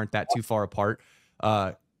Savannah aren't that too far apart.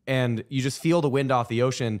 And you just feel the wind off the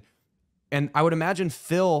ocean. And I would imagine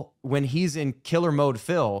Phil, when he's in killer mode,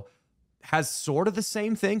 Phil has sort of the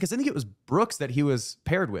same thing. Because I think it was Brooks that he was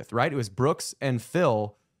paired with, right? It was Brooks and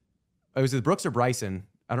Phil. It was either Brooks or Bryson.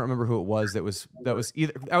 I don't remember who it was. That was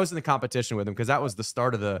either. I was in the competition with him because that was the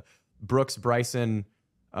start of the Brooks Bryson.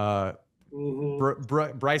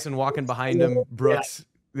 Bryson walking behind him. Brooks.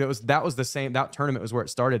 Yeah. That was the same. That tournament was where it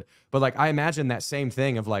started. But like I imagine that same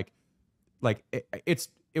thing of like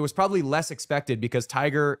it was probably less expected because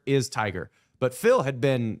Tiger is Tiger, but Phil had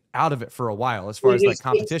been out of it for a while as far as like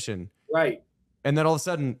competition. Right. And then all of a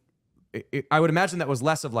sudden, I would imagine that was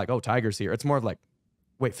less of like, oh, Tiger's here. It's more of like,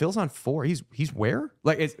 wait, Phil's on 4. He's where?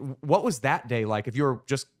 Like, what was that day like if you were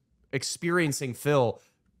just experiencing Phil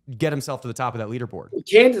get himself to the top of that leaderboard?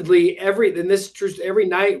 Candidly, every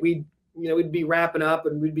night we'd be wrapping up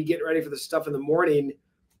and we'd be getting ready for the stuff in the morning,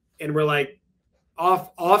 and we're like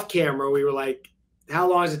off camera, we were like, how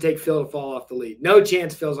long does it take Phil to fall off the lead? No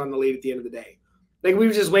chance Phil's on the lead at the end of the day. Like we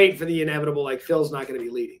were just waiting for the inevitable, like Phil's not going to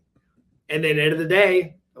be leading. And then end of the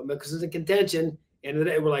day, Mickelson's in contention. End of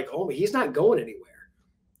the day, we're like, oh, he's not going anywhere.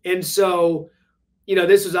 And so,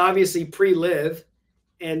 this was obviously pre-live.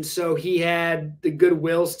 And so he had the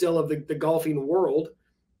goodwill still of the golfing world.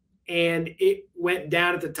 And it went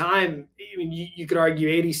down at the time. I mean, you could argue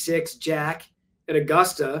 86 Jack at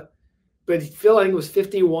Augusta, but Phil, I think, was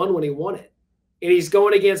 51 when he won it. And he's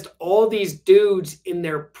going against all these dudes in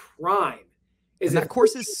their prime. And that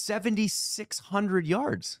course is 7,600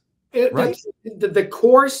 yards. Right. The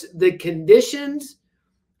course, the conditions.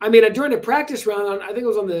 I mean, during the practice round, I think it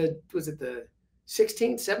was the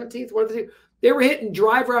 16th, 17th, one of the two, they were hitting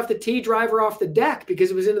driver off the tee, driver off the deck because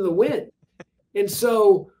it was into the wind. And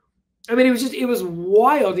so, I mean, it was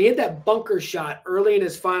wild. He had that bunker shot early in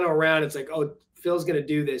his final round. It's like, oh, Phil's going to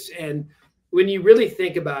do this. And when you really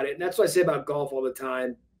think about it, and that's what I say about golf all the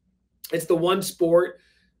time, it's the one sport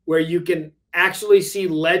where you can actually see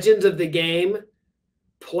legends of the game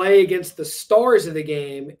play against the stars of the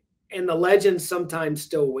game, and the legends sometimes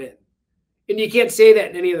still win. And you can't say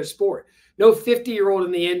that in any other sport. No 50-year-old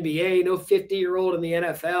in the NBA, no 50-year-old in the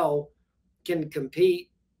NFL can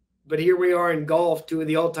compete. But here we are in golf, two of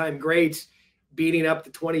the all-time greats beating up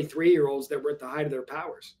the 23-year-olds that were at the height of their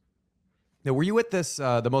powers. Now, were you at this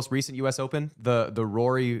the most recent U.S. Open, the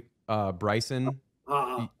Rory Bryson?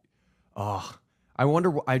 Oh, I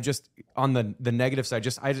wonder. I just on the negative side.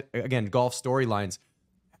 Again, golf storylines.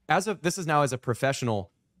 This is now as a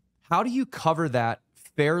professional, how do you cover that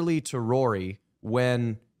fairly to Rory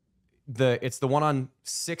when it's the one on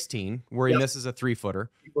 16 where he misses a 3-footer,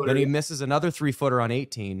 then he misses another 3-footer on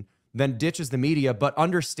 18, then ditches the media, but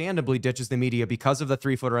understandably ditches the media because of the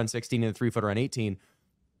 3-footer on 16 and the 3-footer on 18.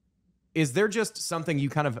 Is there just something you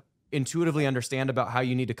kind of intuitively understand about how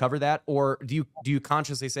you need to cover that? Or do you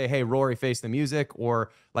consciously say, hey, Rory, face the music?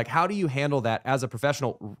 Or like, how do you handle that as a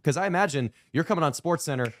professional? Because I imagine you're coming on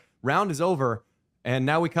SportsCenter, round is over, and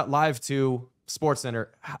now we cut live to SportsCenter.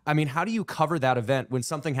 I mean, how do you cover that event when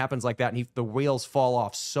something happens like that and the wheels fall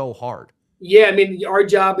off so hard? Yeah, I mean, our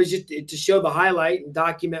job is just to show the highlight and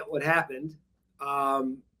document what happened.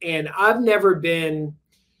 And I've never been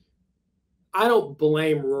 – I don't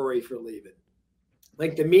blame Rory for leaving.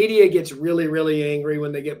 Like, the media gets really, really angry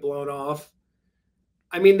when they get blown off.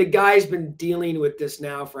 I mean, the guy's been dealing with this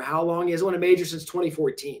now for how long? He hasn't won a major since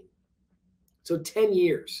 2014. So 10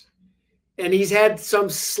 years. And he's had some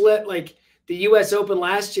slip, like the U.S. Open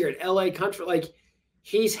last year at LA Country. Like,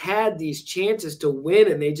 he's had these chances to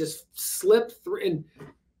win, and they just slip through. And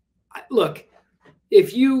look,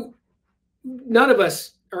 none of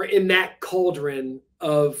us are in that cauldron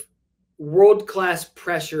of world-class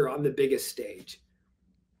pressure on the biggest stage.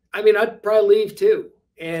 I mean, I'd probably leave too.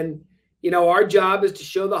 And, our job is to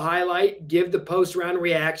show the highlight, give the post-round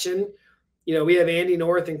reaction. We have Andy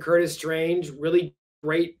North and Curtis Strange, really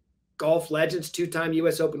great golf legends, 2-time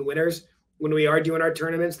U.S. Open winners when we are doing our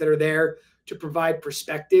tournaments that are there to provide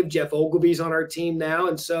perspective. Jeff Ogilvy's on our team now.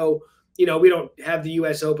 And so, we don't have the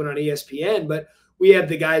U.S. Open on ESPN, but we have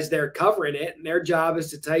the guys there covering it, and their job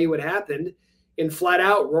is to tell you what happened. And flat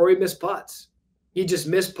out, Rory missed putts. He just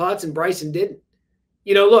missed putts, and Bryson didn't.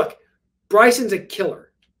 Look, Bryson's a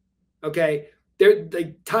killer. Okay.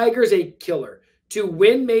 The Tiger's a killer. To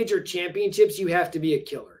win major championships, you have to be a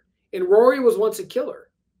killer. And Rory was once a killer.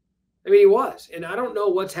 I mean, he was. And I don't know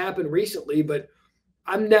what's happened recently, but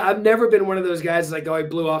I've never been one of those guys like, oh, he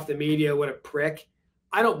blew off the media. What a prick.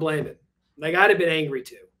 I don't blame him. Like, I'd have been angry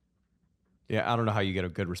too. Yeah, I don't know how you get a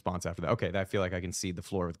good response after that. Okay, I feel like I can cede the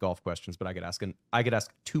floor with golf questions, but I could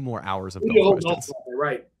ask 2 more hours of golf questions.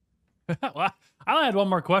 Right. Well, I had one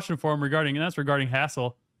more question for him regarding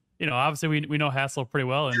Hassel. Obviously we know Hassel pretty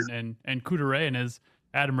well, and Couturier and his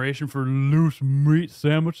admiration for loose meat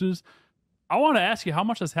sandwiches. I want to ask you, how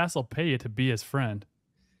much does Hassel pay you to be his friend?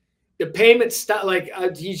 The payment stuff,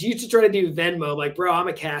 he's used to trying to do Venmo. Like, bro, I'm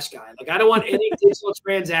a cash guy. Like, I don't want any digital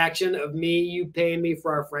transaction of you paying me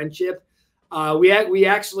for our friendship. We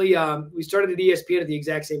actually we started at ESPN at the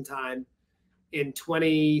exact same time in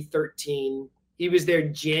 2013. He was there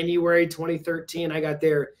January 2013. I got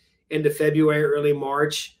there into February, early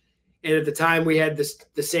March. And at the time we had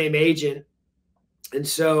the same agent. And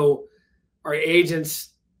so our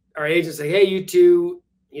agents like, hey, you two,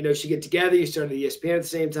 should get together. You started at ESPN at the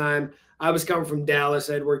same time. I was coming from Dallas.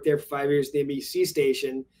 I'd worked there for 5 years at the NBC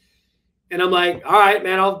station. And I'm like, all right,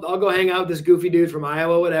 man, I'll go hang out with this goofy dude from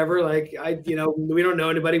Iowa, whatever. Like, we don't know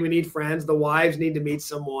anybody. We need friends. The wives need to meet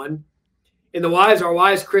someone. And our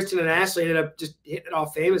wives, Kristen and Ashley, ended up just hitting it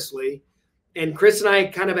off famously. And Chris and I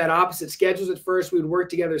kind of had opposite schedules at first. We would work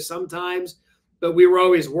together sometimes, but we were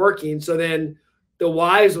always working. So then the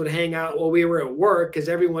wives would hang out while we were at work because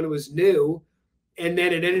everyone was new. And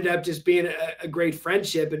then it ended up just being a great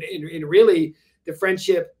friendship. And really, the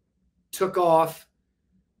friendship took off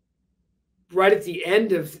right at the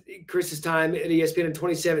end of Chris's time at ESPN in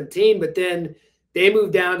 2017. But then they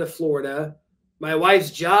moved down to Florida. My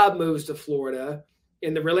wife's job moves to Florida,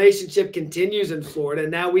 and the relationship continues in Florida.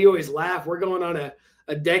 And now we always laugh. We're going on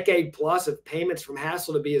a decade plus of payments from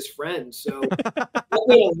Hassel to be his friend. So I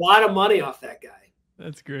made a lot of money off that guy.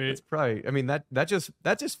 That's great. It's probably, I mean, that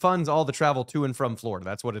just funds all the travel to and from Florida.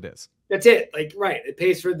 That's what it is. That's it. Like, right. It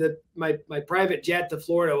pays for my private jet to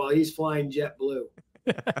Florida while he's flying JetBlue.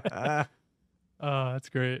 Oh, that's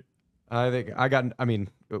great.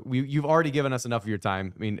 You've already given us enough of your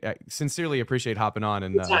time. I mean, I sincerely appreciate hopping on.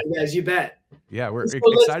 And guys, you bet. Yeah, we're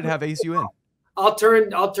excited to have ASU in. I'll turn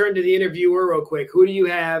to the interviewer real quick. Who do you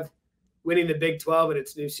have winning the Big 12 in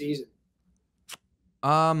its new season?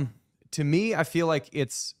 To me, I feel like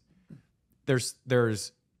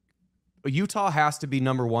there's Utah has to be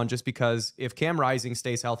number one, just because if Cam Rising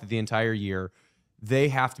stays healthy the entire year, they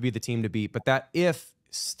have to be the team to beat. But that if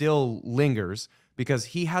still lingers because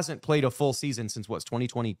he hasn't played a full season since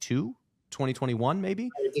 2022, 2021, maybe?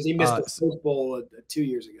 Because he missed the Super Bowl 2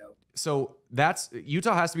 years ago. So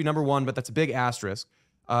Utah has to be number one, but that's a big asterisk.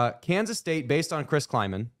 Kansas State, based on Chris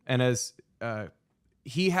Kleiman, and as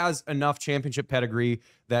he has enough championship pedigree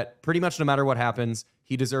that pretty much no matter what happens,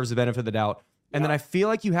 he deserves the benefit of the doubt. And then I feel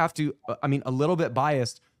like you have to, a little bit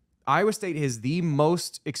biased, Iowa State is the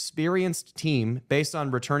most experienced team based on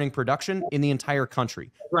returning production in the entire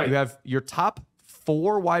country. Right. You have your top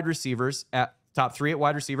 4 wide receivers, top 3 at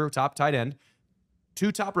wide receiver, top tight end,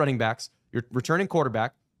 2 top running backs, your returning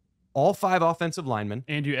quarterback, all 5 offensive linemen.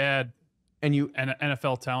 And you add an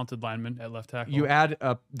NFL talented lineman at left tackle. You add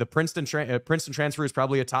the Princeton transfer is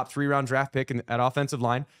probably a top 3-round draft pick at offensive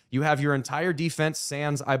line. You have your entire defense,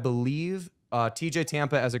 sans, I believe, TJ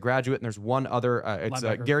Tampa as a graduate, and there's one other. It's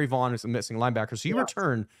Gary Vaughn is a missing linebacker. So you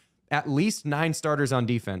return at least 9 starters on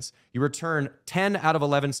defense. You return 10 out of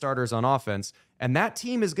 11 starters on offense, and that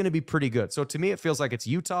team is going to be pretty good. So to me, it feels like it's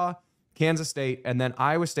Utah, Kansas State, and then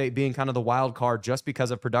Iowa State being kind of the wild card just because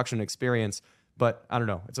of production experience. But I don't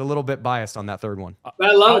know. It's a little bit biased on that third one. But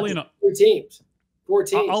I love it. 4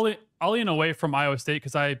 teams. I'll lean away from Iowa State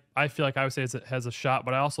because I feel like Iowa State has a shot,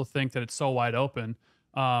 but I also think that it's so wide open.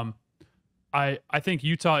 I think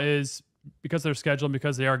Utah is, because of their schedule and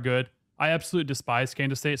because they are good. I absolutely despise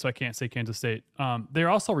Kansas State, so I can't say Kansas State. They're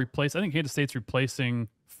also I think Kansas State's replacing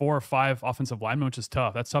 4 or 5 offensive linemen, which is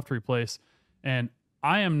tough. That's tough to replace. And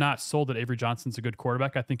I am not sold that Avery Johnson's a good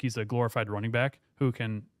quarterback. I think he's a glorified running back who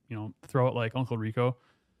can, throw it like Uncle Rico.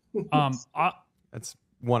 That's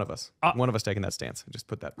one of us. One of us taking that stance. Just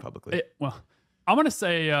put that publicly. I'm gonna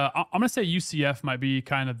say UCF might be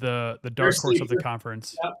kind of the dark horse of the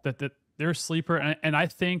conference. Yep. That they're a sleeper, and I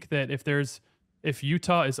think that if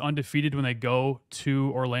Utah is undefeated when they go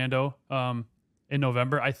to Orlando in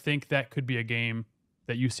November, I think that could be a game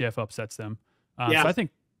that UCF upsets them. So I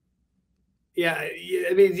think. Yeah,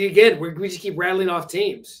 I mean, again, we just keep rattling off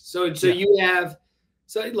teams. So you have.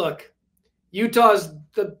 So look, Utah's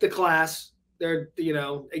the class. They're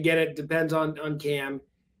again, it depends on Cam,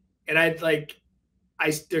 and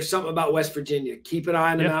there's something about West Virginia. Keep an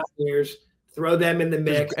eye on the Mountaineers. Throw them in the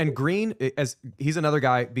mix. And Green, as he's another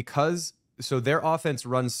guy because their offense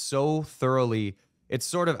runs so thoroughly. It's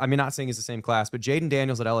sort of, not saying he's the same class, but Jaden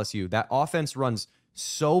Daniels at LSU, that offense runs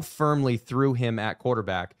so firmly through him at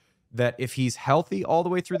quarterback that if he's healthy all the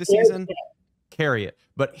way through the season, carry it.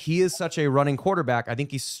 But he is such a running quarterback. I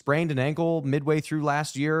think he sprained an ankle midway through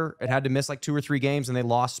last year and had to miss 2 or 3 games, and they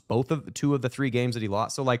lost 2 of the 3 games that he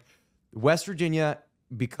lost. So West Virginia,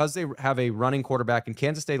 because they have a running quarterback, and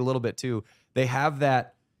Kansas State a little bit too, they have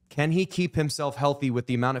that. Can he keep himself healthy with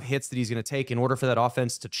the amount of hits that he's going to take in order for that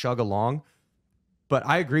offense to chug along? But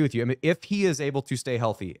I agree with you. If he is able to stay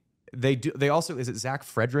healthy, they do. They also, is it Zach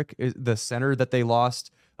Frederick, the center that they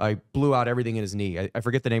lost? Blew out everything in his knee. I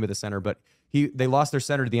forget the name of the center, but they lost their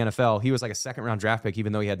center to the NFL. He was like a 2nd-round draft pick,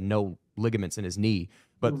 even though he had no ligaments in his knee.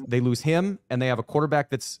 But they lose him, and they have a quarterback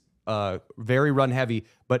that's very run heavy.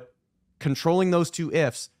 But controlling those 2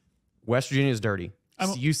 ifs, West Virginia is dirty.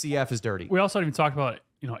 UCF is dirty. We also haven't even talked about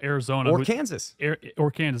Arizona or Kansas.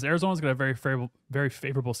 Kansas. Arizona's got a very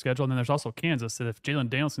favorable schedule, and then there's also Kansas. That if Jalen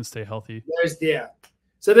Daniels can stay healthy,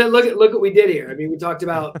 So then look what we did here. We talked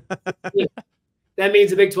about. That means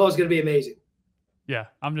the Big 12 is going to be amazing. Yeah,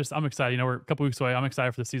 I'm excited. We're a couple weeks away. I'm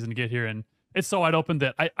excited for the season to get here, and it's so wide open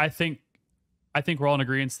that I think we're all in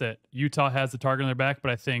agreement that Utah has the target on their back,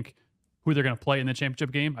 but I think who they're going to play in the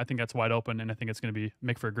championship game, I think that's wide open, and I think it's going to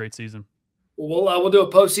make for a great season. Well, we'll do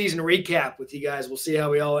a postseason recap with you guys. We'll see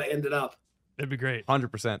how we all ended up. That'd be great.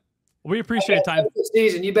 100%. We appreciate time.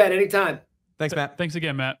 Season, you bet. Anytime. Thanks, Matt. Thanks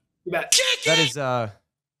again, Matt. You bet. That is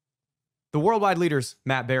the worldwide leaders,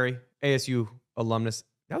 Matt Barrie, ASU alumnus.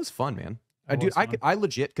 That was fun, man. I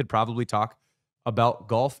legit could probably talk about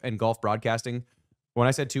golf and golf broadcasting. When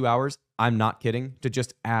I said 2 hours, I'm not kidding. To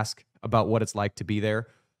just ask about what it's like to be there.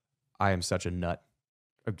 I am such a nut.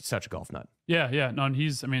 Such a golf nut. Yeah. No, and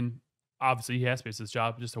obviously he has to be, it's his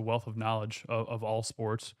job, just a wealth of knowledge of all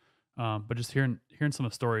sports. But just hearing some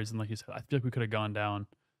of the stories, and like you said, I feel like we could have gone down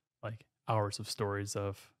like hours of stories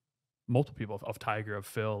of multiple people, of Tiger, of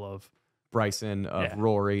Phil, of Bryson, of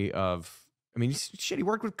Rory, of, I mean, shit, he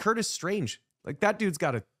worked with Curtis Strange. Like, that dude's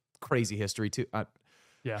got a crazy history too.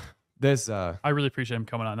 There's I really appreciate him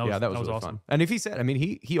coming on. That was really awesome. fun. And if he said, I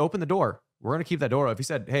mean, he opened the door. We're going to keep that door. If he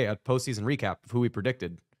said, hey, a postseason recap of who we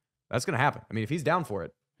predicted, that's going to happen. I mean, if he's down for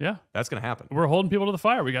it, that's going to happen. We're holding people to the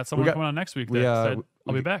fire. We got someone coming on next week that said,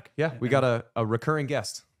 I'll be back. Yeah, we got a recurring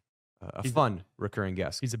guest, a fun recurring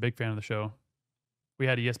guest. He's a big fan of the show. We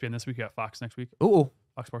had ESPN this week. We got Fox next week. Ooh.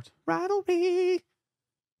 Fox Sports. Rivalry.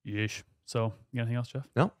 Yeesh. So, you got anything else, Jeff?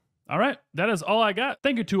 No. All right. That is all I got.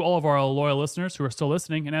 Thank you to all of our loyal listeners who are still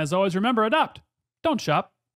listening. And as always, remember, adopt. Don't shop.